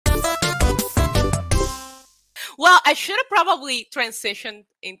Well, I should have probably transitioned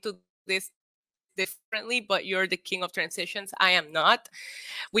into this differently, but you're the king of transitions. I am not.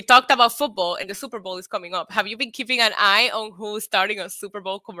 We talked about football, and the Super Bowl is coming up. Have you been keeping an eye on who's starting on Super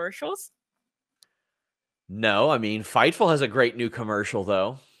Bowl commercials? No, I mean, Fightful has a great new commercial,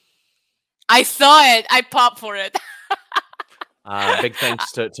 though. I saw it. I popped for it. Big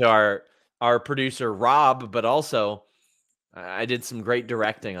thanks to our producer, Rob, but also I did some great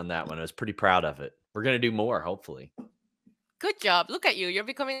directing on that one. I was pretty proud of it. We're going to do more, hopefully. Good job. Look at you. You're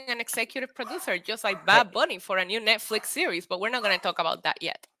becoming an executive producer, just like Hey, Bad Bunny for a new Netflix series, but we're not going to talk about that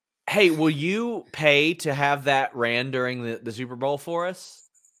yet. hey, will you pay to have that ran during the Super Bowl for us?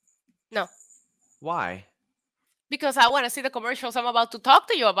 No, Why? because I want to see the commercials I'm about to talk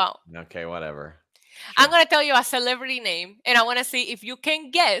to you about. Okay, whatever. I'm Sure. going to tell you a celebrity name, and I want to see if you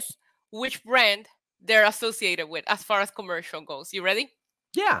can guess which brand they're associated with as far as commercial goes. You ready?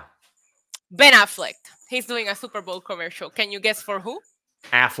 Yeah. Ben Affleck. He's doing a Super Bowl commercial. Can you guess for who?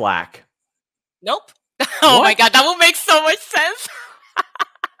 Affleck. Nope. Oh my What? God, that would make so much sense.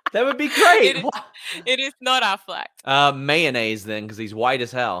 That would be great. it, it is not Affleck. Mayonnaise then, because he's white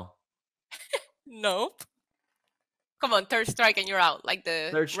as hell. Nope. Come on, third strike and you're out, like the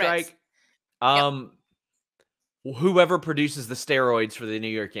Third Reds. strike. Yep. Whoever produces the steroids for the New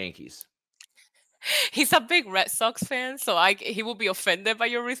York Yankees. He's a big Red Sox fan, so he will be offended by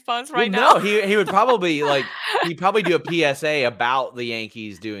your response Well, right now. no, he would probably he'd probably do a PSA about the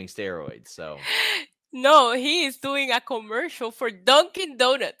Yankees doing steroids. So No, he is doing a commercial for Dunkin'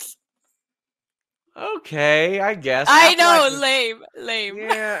 Donuts. okay, I guess. I know, Affleck, lame.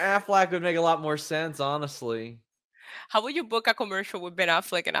 yeah, Affleck would make a lot more sense, honestly. How would you book a commercial with Ben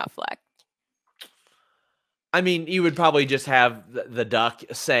Affleck and Affleck? I mean, you would probably just have the duck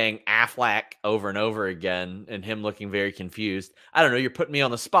saying Affleck over and over again, and him looking very confused. I don't know. You're putting me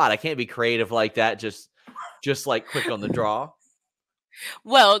on the spot. I can't be creative like that. Just like quick on the draw.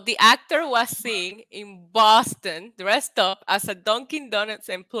 Well, the actor was seen in Boston dressed up as a Dunkin' Donuts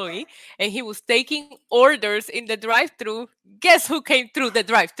employee, and he was taking orders in the drive-thru. Guess who came through the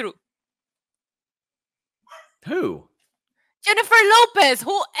drive-thru? Who? Jennifer Lopez.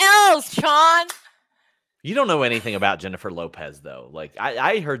 Who else, Sean? You don't know anything about Jennifer Lopez, though. Like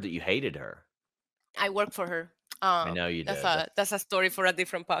I heard that you hated her. I work for her. I know you did. That's a story for a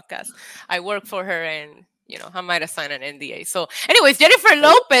different podcast. I work for her, and I might have signed an NDA. So, anyways, Jennifer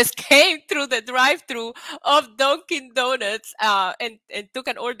Lopez came through the drive-through of Dunkin' Donuts, and took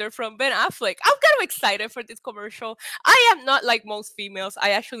an order from Ben Affleck. I'm kind of excited for this commercial. I am not like most females.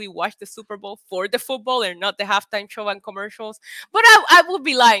 I actually watch the Super Bowl for the football and not the halftime show and commercials. But I would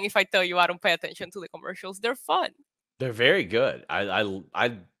be lying if I tell you I don't pay attention to the commercials. They're fun. They're very good.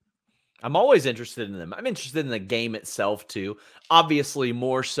 I'm always interested in them. I'm interested in the game itself too. Obviously,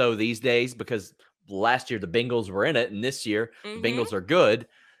 more so these days because last year the Bengals were in it, and this year the Bengals are good.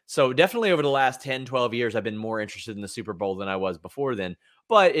 So definitely over the last 10, 12 years, I've been more interested in the Super Bowl than I was before then.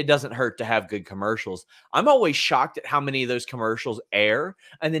 But it doesn't hurt to have good commercials. I'm always shocked at how many of those commercials air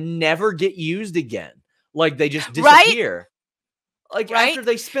and then never get used again. Like they just disappear. Like after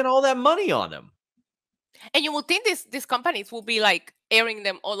they spend all that money on them. And you would think these companies will be like airing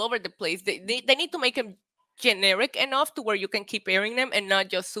them all over the place. They need to make them generic enough to where you can keep airing them and not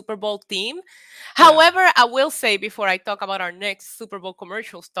just Super Bowl theme. Yeah. However, I will say before I talk about our next Super Bowl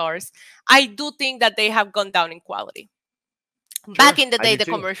commercial stars, I do think that they have gone down in quality. Sure, back in the day, the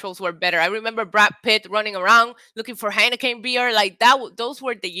commercials were better. I remember Brad Pitt running around looking for Heineken beer. Like that, those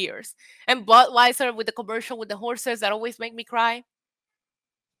were the years. And Budweiser with the commercial with the horses that always make me cry.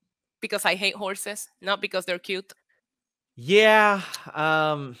 Because I hate horses, not because they're cute. Yeah.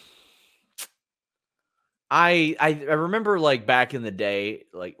 I remember like back in the day,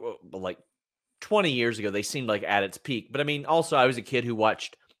 like 20 years ago, they seemed like at its peak. But I mean, also I was a kid who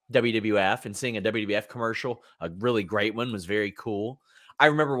watched WWF, and seeing a WWF commercial, a really great one, was very cool. I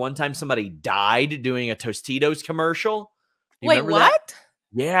remember one time somebody died doing a Tostitos commercial. Wait, what? That?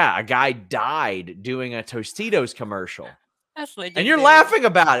 Yeah, a guy died doing a Tostitos commercial. That's legendary. And you're laughing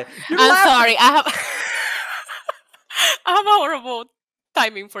about it. I'm sorry. I have a horrible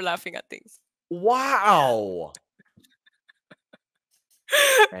timing for laughing at things. Wow.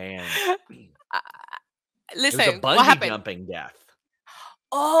 Man. Listen, it was a bungee jumping death.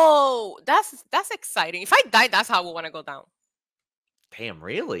 Oh, that's exciting. If I die, that's how I want to go down. Damn,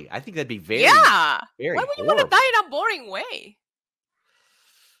 really? I think that'd be very, very Why would you want to die in a boring way?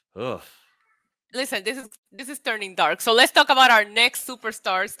 Ugh. Listen, this is turning dark. So let's talk about our next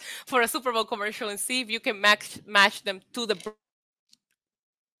superstars for a Super Bowl commercial and see if you can match them to the.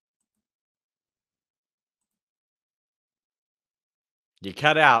 You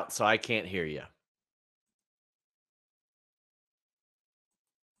cut out, so I can't hear you.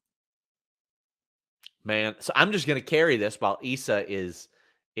 Man, so I'm just gonna carry this while Issa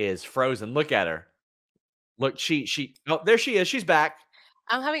is frozen. Look at her. Look, she oh, there she is. She's back.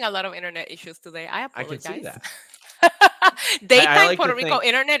 I'm having a lot of internet issues today. I I can see apologize. that. I Daytime like to Puerto Rico think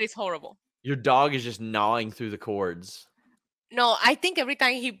internet is horrible. your dog is just gnawing through the cords. No, I think every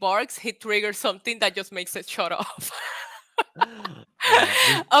time he barks, he triggers something that just makes it shut off.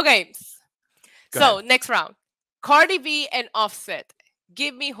 Okay, Go so ahead. next round. Cardi B and Offset.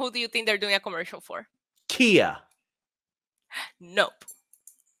 Give me who do you think they're doing a commercial for? Kia. Nope.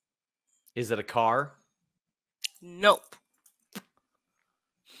 Is it a car? Nope.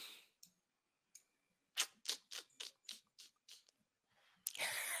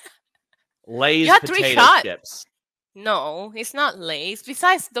 Lay's You had 3 potato shots. chips. No, it's not Lay's.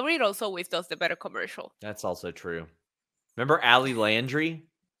 Besides, Doritos always does the better commercial. That's also true. Remember Allie Landry?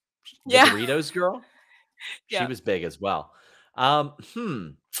 The Yeah. Doritos girl? She Yeah. was big as well. Michelob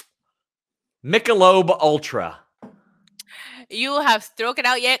Ultra. You have struck it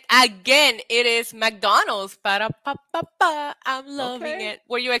out yet. Again, it is McDonald's. Para-pa-pa-pa. I'm loving Okay. it.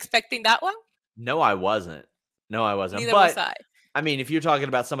 Were you expecting that one? No, I wasn't. Neither was But I. I mean, if you're talking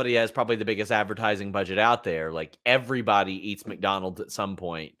about somebody who has probably the biggest advertising budget out there, like everybody eats McDonald's at some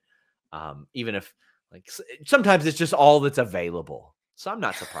point. Even if like sometimes it's just all that's available. So I'm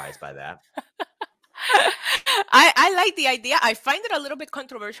not surprised by that. I like the idea. I find it a little bit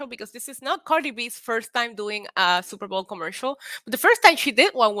controversial because this is not Cardi B's first time doing a Super Bowl commercial. But the first time she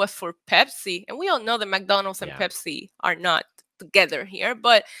did one was for Pepsi. And we all know that McDonald's and Yeah. Pepsi are not together here.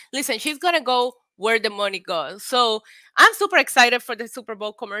 But listen, she's going to go where the money goes. So I'm super excited for the Super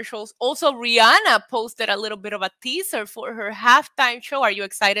Bowl commercials. Also, Rihanna posted a little bit of a teaser for her halftime show. Are you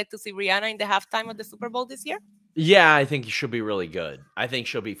excited to see Rihanna in the halftime of the Super Bowl this year? Yeah, I think she'll be really good. I think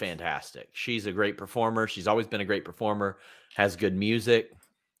she'll be fantastic. She's a great performer. She's always been a great performer, has good music.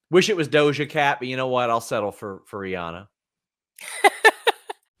 Wish it was Doja Cat, but you know what? I'll settle for Rihanna.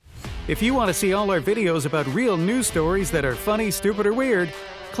 If you want to see all our videos about real news stories that are funny, stupid, or weird,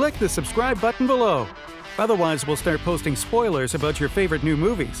 click the subscribe button below. Otherwise, we'll start posting spoilers about your favorite new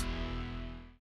movies.